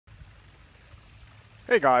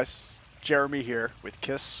Hey guys, Jeremy here with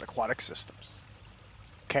KISS Aquatic Systems.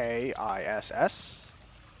 KISS.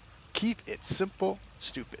 Keep it simple,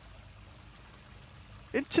 stupid.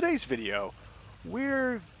 In today's video,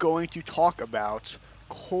 we're going to talk about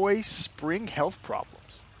koi spring health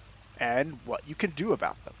problems and what you can do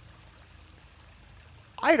about them.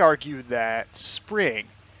 I'd argue that spring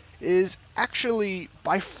is actually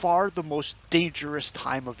by far the most dangerous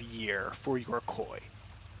time of year for your koi.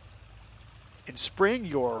 In spring,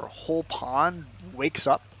 your whole pond wakes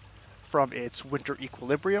up from its winter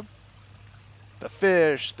equilibrium. The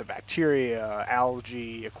fish, the bacteria,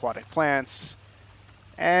 algae, aquatic plants,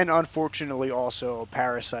 and unfortunately also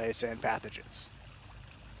parasites and pathogens.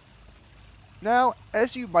 Now,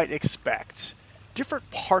 as you might expect,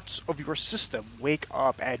 different parts of your system wake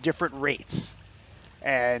up at different rates.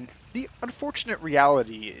 And the unfortunate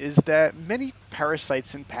reality is that many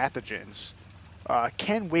parasites and pathogens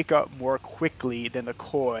can wake up more quickly than the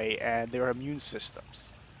koi and their immune systems,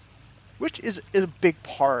 which is a big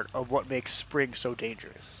part of what makes spring so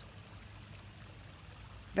dangerous.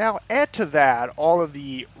 Now, add to that all of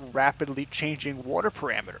the rapidly changing water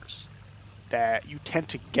parameters that you tend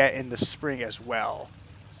to get in the spring as well,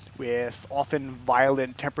 with often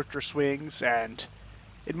violent temperature swings and,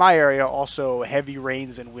 in my area, also heavy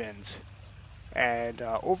rains and winds. And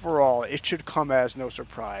overall, it should come as no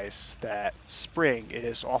surprise that spring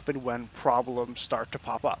is often when problems start to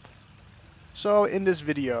pop up. So in this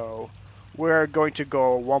video, we're going to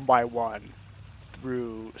go one by one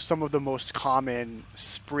through some of the most common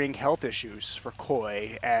spring health issues for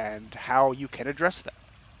koi and how you can address them.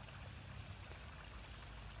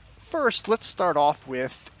 First, let's start off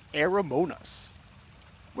with Aeromonas,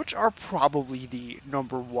 which are probably the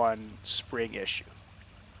 #1 spring issue.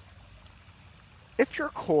 If your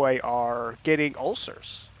koi are getting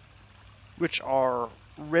ulcers, which are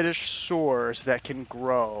reddish sores that can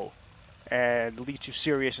grow and lead to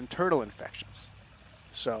serious internal infections,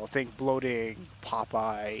 so think bloating,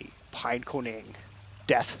 pop-eye, pine coning,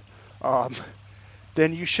 death,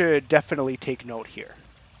 then you should definitely take note here.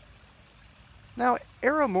 Now,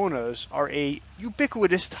 Aeromonas are a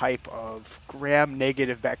ubiquitous type of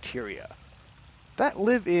gram-negative bacteria that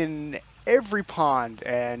live in every pond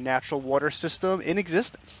and natural water system in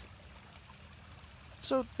existence.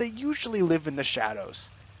 So they usually live in the shadows,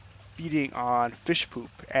 feeding on fish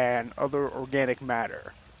poop and other organic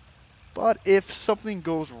matter. But if something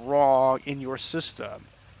goes wrong in your system,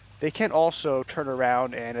 they can also turn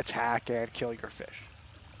around and attack and kill your fish.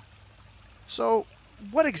 So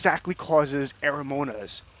what exactly causes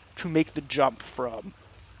Aeromonas to make the jump from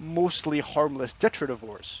mostly harmless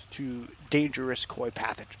detritivores to dangerous koi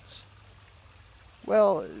pathogens?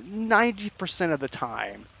 Well, 90% of the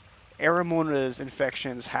time, Aeromonas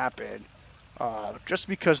infections happen just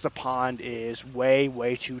because the pond is way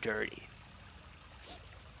too dirty.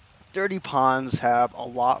 Dirty ponds have a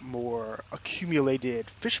lot more accumulated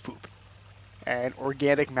fish poop and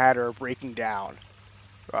organic matter breaking down,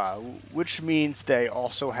 which means they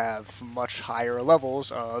also have much higher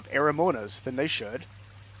levels of Aeromonas than they should,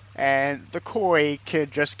 and the koi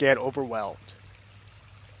can just get overwhelmed.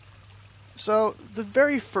 So the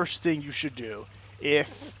very first thing you should do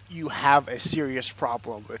if you have a serious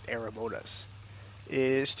problem with Aeromonas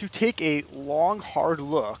is to take a long, hard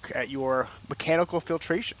look at your mechanical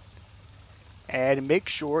filtration and make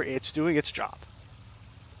sure it's doing its job.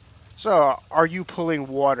 So are you pulling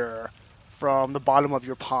water from the bottom of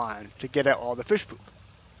your pond to get at all the fish poop?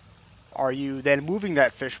 Are you then moving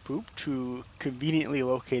that fish poop to conveniently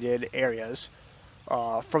located areas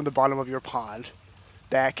from the bottom of your pond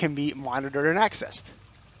that can be monitored and accessed?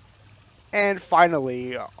 And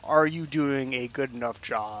finally, are you doing a good enough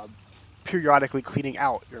job periodically cleaning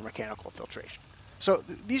out your mechanical filtration? So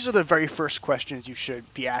these are the very first questions you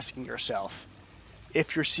should be asking yourself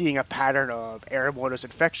if you're seeing a pattern of Aeromonas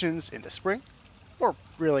infections in the spring, or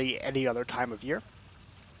really any other time of year.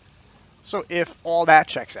 So if all that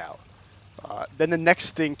checks out, then the next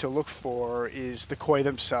thing to look for is the koi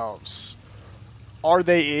themselves. Are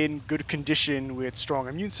they in good condition with strong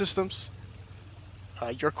immune systems?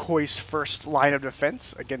 Your koi's first line of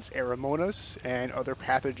defense against Aeromonas and other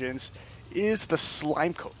pathogens is the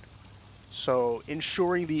slime coat. So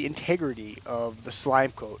ensuring the integrity of the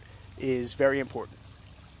slime coat is very important.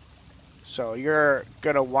 So you're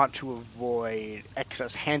going to want to avoid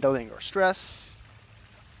excess handling or stress.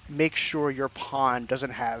 Make sure your pond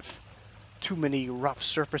doesn't have too many rough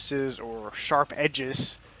surfaces or sharp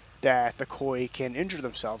edges that the koi can injure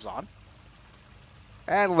themselves on.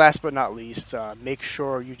 And last but not least, make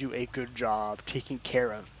sure you do a good job taking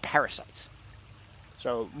care of parasites.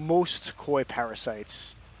 So most koi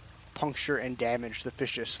parasites puncture and damage the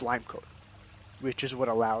fish's slime coat, which is what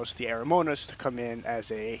allows the Aeromonas to come in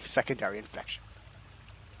as a secondary infection.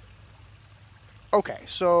 Okay,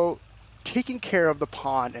 so taking care of the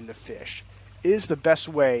pond and the fish is the best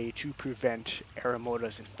way to prevent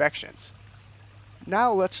Aeromonas infections.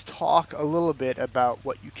 Now let's talk a little bit about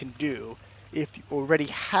what you can do if you already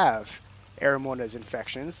have Aeromonas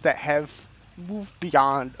infections that have moved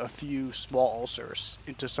beyond a few small ulcers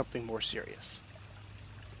into something more serious.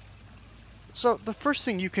 So the first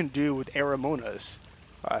thing you can do with Aeromonas,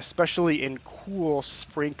 especially in cool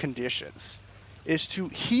spring conditions, is to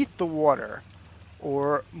heat the water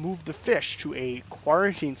or move the fish to a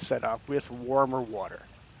quarantine setup with warmer water.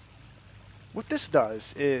 What this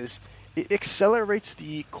does is it accelerates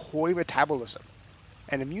the koi metabolism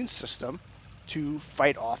and immune system to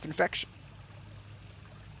fight off infection.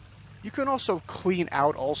 You can also clean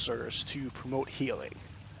out ulcers to promote healing.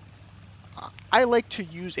 I like to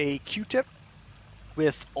use a Q-tip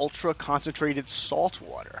with ultra concentrated salt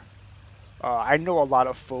water. I know a lot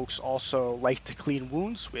of folks also like to clean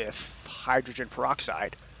wounds with hydrogen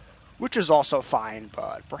peroxide, which is also fine,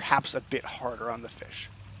 but perhaps a bit harder on the fish.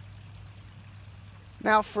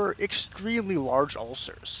 Now, for extremely large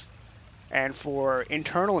ulcers and for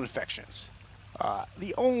internal infections,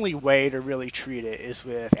 the only way to really treat it is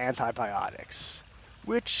with antibiotics,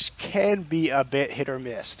 which can be a bit hit or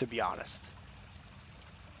miss, to be honest.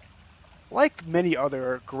 Like many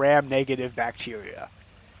other gram-negative bacteria,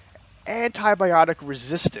 antibiotic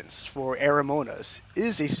resistance for Aeromonas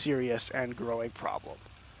is a serious and growing problem.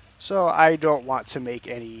 So I don't want to make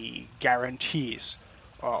any guarantees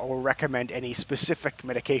or recommend any specific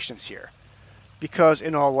medications here, because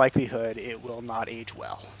in all likelihood it will not age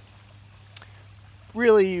well.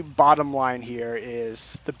 Really, bottom line here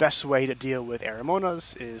is the best way to deal with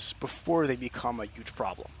Aeromonas is before they become a huge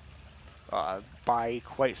problem, by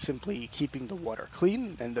quite simply keeping the water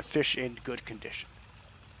clean and the fish in good condition.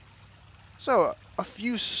 So, a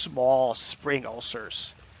few small spring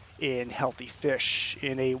ulcers in healthy fish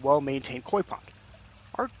in a well-maintained koi pond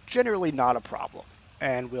are generally not a problem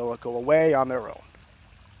and will go away on their own.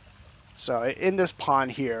 So, in this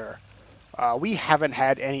pond here, we haven't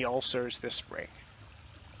had any ulcers this spring.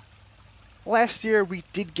 Last year, we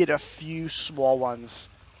did get a few small ones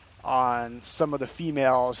on some of the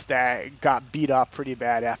females that got beat up pretty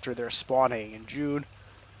bad after their spawning in June,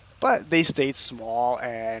 but they stayed small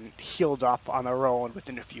and healed up on their own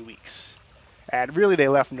within a few weeks. And really, they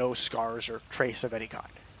left no scars or trace of any kind.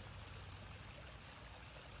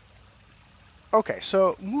 Okay,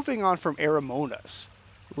 so moving on from Aeromonas,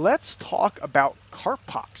 let's talk about carp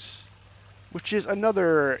pox, which is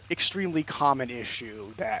another extremely common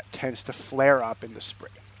issue that tends to flare up in the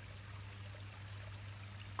spring.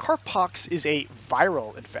 Carp pox is a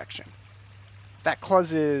viral infection that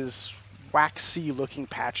causes waxy-looking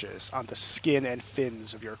patches on the skin and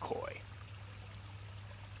fins of your koi.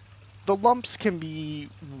 The lumps can be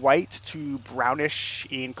white to brownish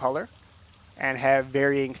in color and have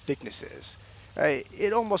varying thicknesses.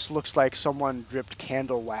 It almost looks like someone dripped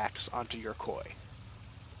candle wax onto your koi.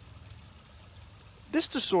 This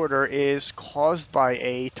disorder is caused by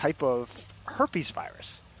a type of herpes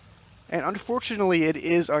virus, and unfortunately it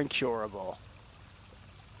is uncurable.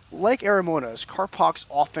 Like Aeromonas, carp pox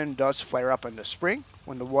often does flare up in the spring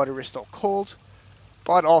when the water is still cold,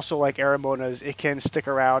 but also like Aeromonas, it can stick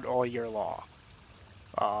around all year long.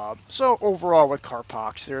 So overall with carp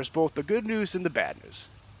pox, there's both the good news and the bad news.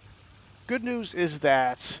 Good news is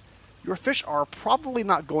that your fish are probably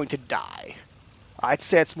not going to die. I'd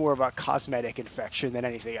say it's more of a cosmetic infection than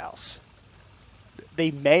anything else.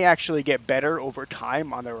 They may actually get better over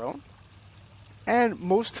time on their own, and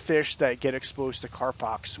most fish that get exposed to carp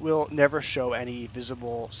pox will never show any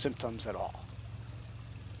visible symptoms at all.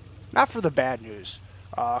 Now for the bad news.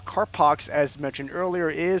 Carp pox, as mentioned earlier,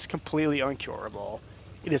 is completely uncurable.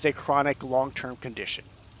 It is a chronic long-term condition.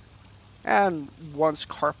 And once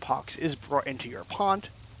carp pox is brought into your pond,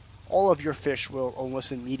 all of your fish will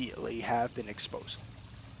almost immediately have been exposed.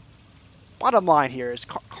 Bottom line here is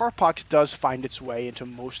carp pox does find its way into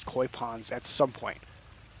most koi ponds at some point,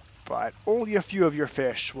 but only a few of your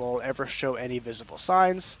fish will ever show any visible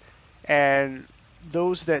signs, and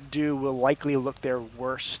those that do will likely look their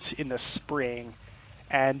worst in the spring,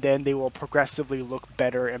 and then they will progressively look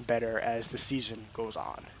better and better as the season goes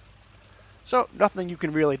on. So nothing you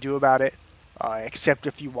can really do about it, except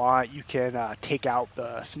if you want, you can take out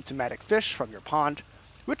the symptomatic fish from your pond,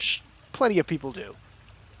 which plenty of people do.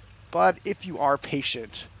 But if you are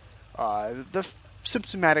patient, the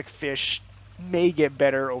symptomatic fish may get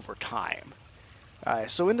better over time.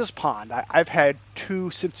 So in this pond, I've had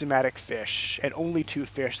two symptomatic fish, and only two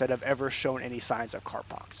fish that have ever shown any signs of carp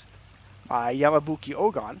pox. My Yamabuki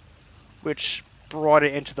Ogon, which brought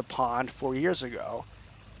it into the pond 4 years ago,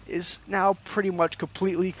 is now pretty much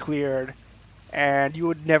completely cleared, and you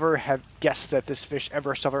would never have guessed that this fish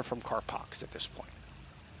ever suffered from carp pox at this point.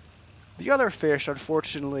 The other fish,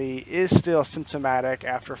 unfortunately, is still symptomatic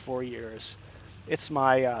after 4 years. It's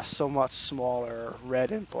my somewhat smaller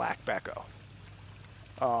red and black Becco.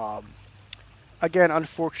 Again,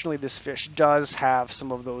 unfortunately, this fish does have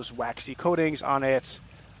some of those waxy coatings on it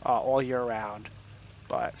all year round,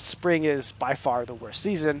 but spring is by far the worst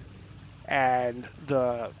season, and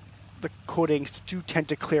the coatings do tend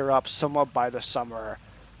to clear up somewhat by the summer.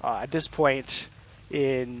 At this point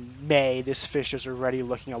in May, this fish is already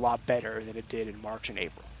looking a lot better than it did in March and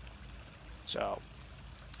April. So,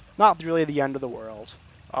 not really the end of the world.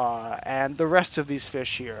 And the rest of these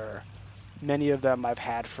fish here, many of them I've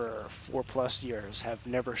had for 4+ years, have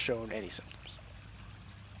never shown any symptoms.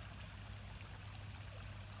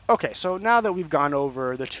 Okay, so now that we've gone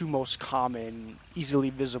over the two most common, easily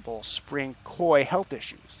visible spring koi health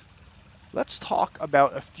issues, let's talk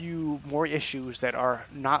about a few more issues that are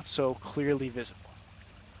not so clearly visible.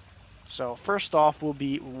 So first off will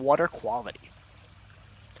be water quality.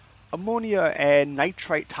 Ammonia and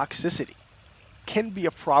nitrite toxicity can be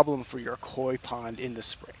a problem for your koi pond in the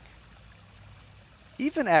spring.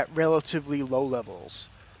 Even at relatively low levels,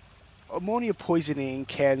 ammonia poisoning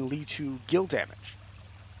can lead to gill damage,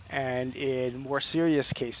 and in more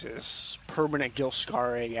serious cases, permanent gill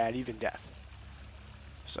scarring and even death.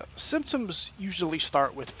 So symptoms usually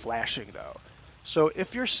start with flashing though. So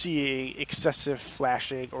if you're seeing excessive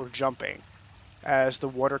flashing or jumping as the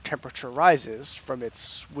water temperature rises from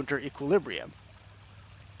its winter equilibrium,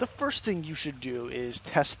 the first thing you should do is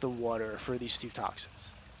test the water for these two toxins.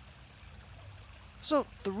 So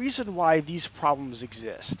the reason why these problems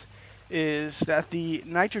exist is that the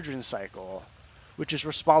nitrogen cycle, which is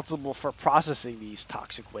responsible for processing these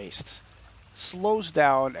toxic wastes, slows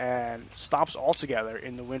down and stops altogether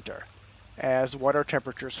in the winter as water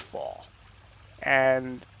temperatures fall.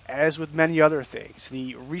 And as with many other things,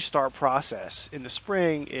 the restart process in the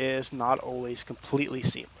spring is not always completely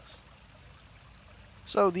seamless.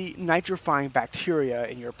 So the nitrifying bacteria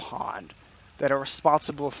in your pond that are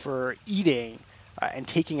responsible for eating and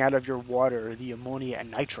taking out of your water the ammonia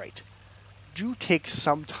and nitrite do take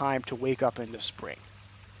some time to wake up in the spring.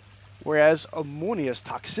 Whereas ammonia's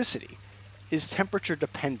toxicity is temperature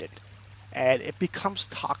dependent, and it becomes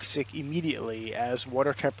toxic immediately as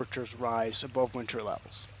water temperatures rise above winter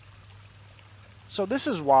levels. So this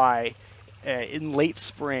is why in late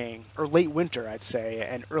spring, or late winter I'd say,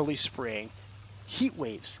 and early spring, heat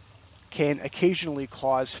waves can occasionally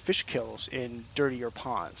cause fish kills in dirtier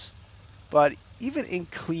ponds. But even in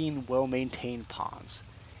clean, well-maintained ponds,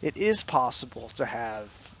 it is possible to have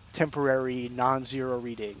temporary non-zero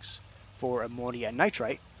readings for ammonia and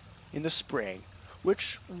nitrite in the spring,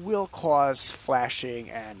 which will cause flashing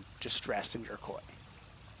and distress in your koi.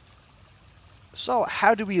 So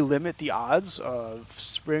how do we limit the odds of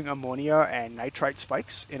spring ammonia and nitrite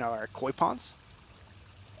spikes in our koi ponds?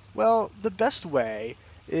 Well, the best way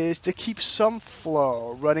is to keep some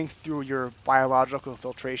flow running through your biological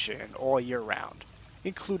filtration all year round,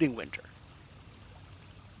 including winter.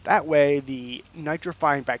 That way, the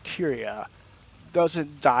nitrifying bacteria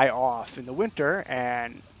doesn't die off in the winter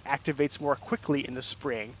and activates more quickly in the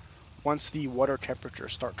spring once the water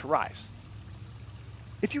temperatures start to rise.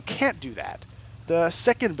 If you can't do that, the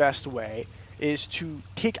second best way is to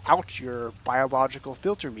take out your biological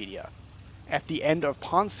filter media at the end of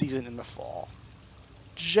pond season in the fall,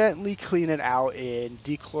 gently clean it out in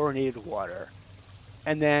dechlorinated water,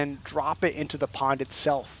 and then drop it into the pond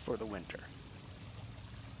itself for the winter.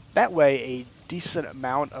 That way, a decent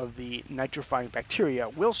amount of the nitrifying bacteria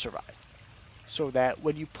will survive, so that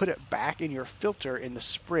when you put it back in your filter in the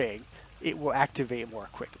spring, it will activate more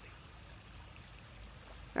quickly.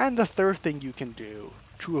 And the third thing you can do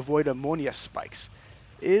to avoid ammonia spikes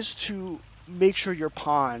is to make sure your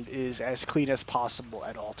pond is as clean as possible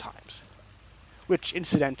at all times, which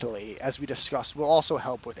incidentally, as we discussed, will also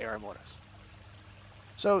help with Aeromonas.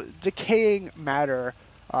 So decaying matter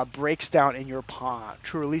breaks down in your pond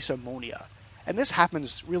to release ammonia, and this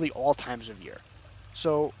happens really all times of year.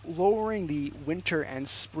 So lowering the winter and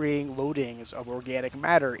spring loadings of organic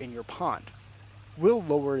matter in your pond will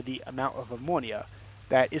lower the amount of ammonia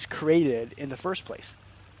that is created in the first place.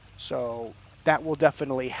 So that will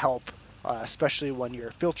definitely help, especially when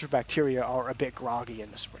your filter bacteria are a bit groggy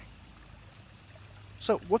in the spring.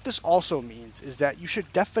 So what this also means is that you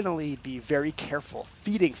should definitely be very careful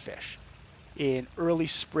feeding fish in early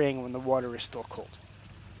spring when the water is still cold,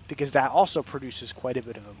 because that also produces quite a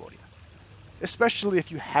bit of ammonia, especially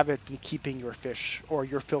if you haven't been keeping your fish or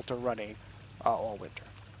your filter running all winter.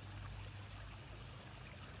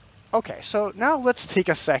 Okay, so now let's take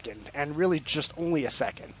a second, and really just only a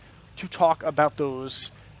second, to talk about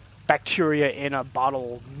those bacteria in a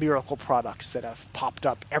bottle miracle products that have popped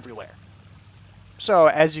up everywhere. So,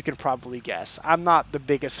 as you can probably guess, I'm not the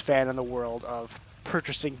biggest fan in the world of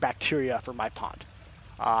purchasing bacteria for my pond.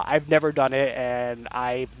 I've never done it, and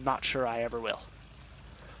I'm not sure I ever will.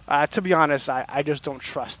 To be honest, I just don't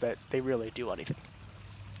trust that they really do anything.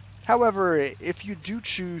 However, if you do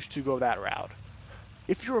choose to go that route,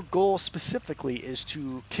 if your goal specifically is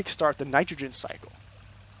to kickstart the nitrogen cycle,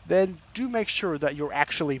 then do make sure that you're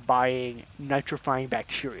actually buying nitrifying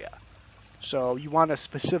bacteria. So you want to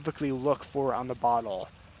specifically look for on the bottle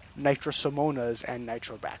Aeromonas and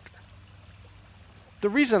Nitrobacter. The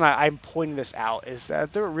reason I'm pointing this out is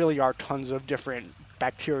that there really are tons of different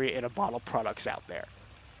bacteria in a bottle products out there.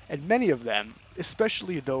 And many of them,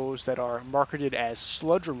 especially those that are marketed as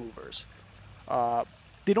sludge removers,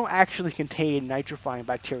 they don't actually contain nitrifying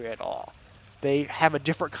bacteria at all. They have a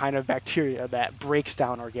different kind of bacteria that breaks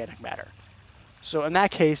down organic matter. So in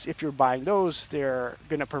that case, if you're buying those, they're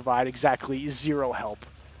going to provide exactly zero help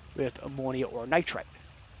with ammonia or nitrite.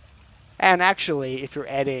 And actually, if you're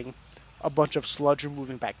adding a bunch of sludge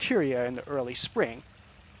removing bacteria in the early spring,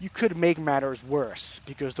 you could make matters worse,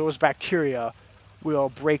 because those bacteria will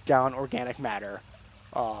break down organic matter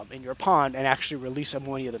in your pond and actually release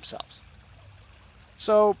ammonia themselves.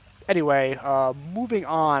 So anyway, moving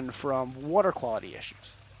on from water quality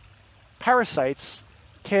issues. Parasites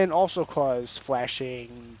can also cause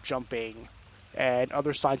flashing, jumping, and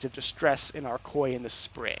other signs of distress in our koi in the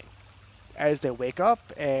spring as they wake up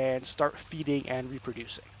and start feeding and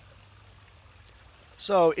reproducing.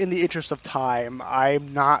 So in the interest of time,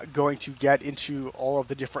 I'm not going to get into all of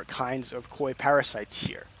the different kinds of koi parasites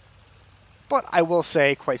here. But I will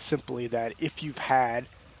say quite simply that if you've had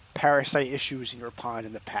parasite issues in your pond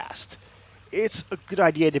in the past, it's a good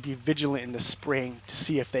idea to be vigilant in the spring to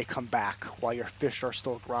see if they come back while your fish are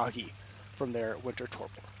still groggy from their winter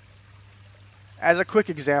torpor. As a quick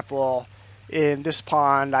example, in this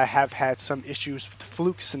pond I have had some issues with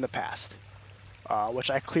flukes in the past,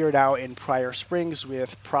 which I cleared out in prior springs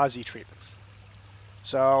with Prazi treatments.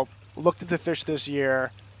 So, looked at the fish this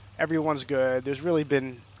year, everyone's good, there's really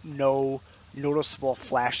been no noticeable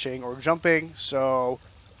flashing or jumping, so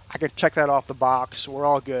I can check that off the box, we're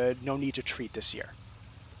all good, no need to treat this year.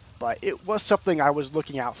 But it was something I was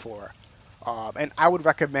looking out for, and I would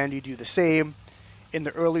recommend you do the same. In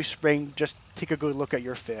the early spring, just take a good look at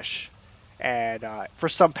your fish, and for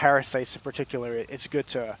some parasites in particular, it's good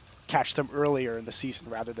to catch them earlier in the season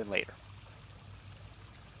rather than later.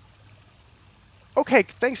 Okay,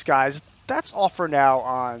 thanks guys, that's all for now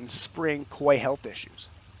on spring koi health issues.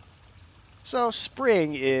 So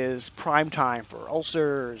spring is prime time for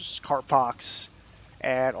ulcers, carp pox,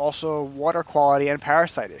 and also water quality and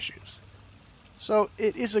parasite issues. So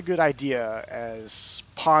it is a good idea as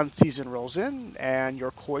pond season rolls in and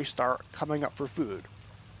your koi start coming up for food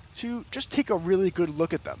to just take a really good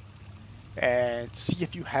look at them and see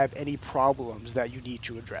if you have any problems that you need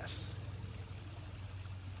to address.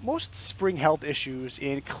 Most spring health issues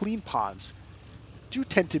in clean ponds do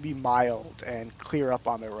tend to be mild and clear up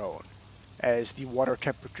on their own as the water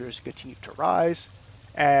temperatures continue to rise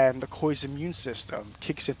and the koi's immune system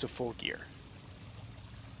kicks into full gear.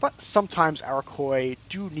 But sometimes our koi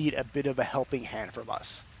do need a bit of a helping hand from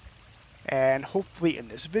us. And hopefully in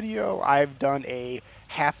this video I've done a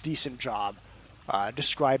half-decent job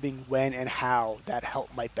describing when and how that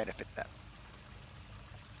help might benefit them.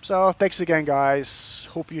 So thanks again guys,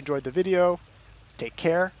 hope you enjoyed the video, take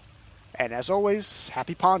care, and as always,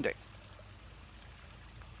 happy ponding!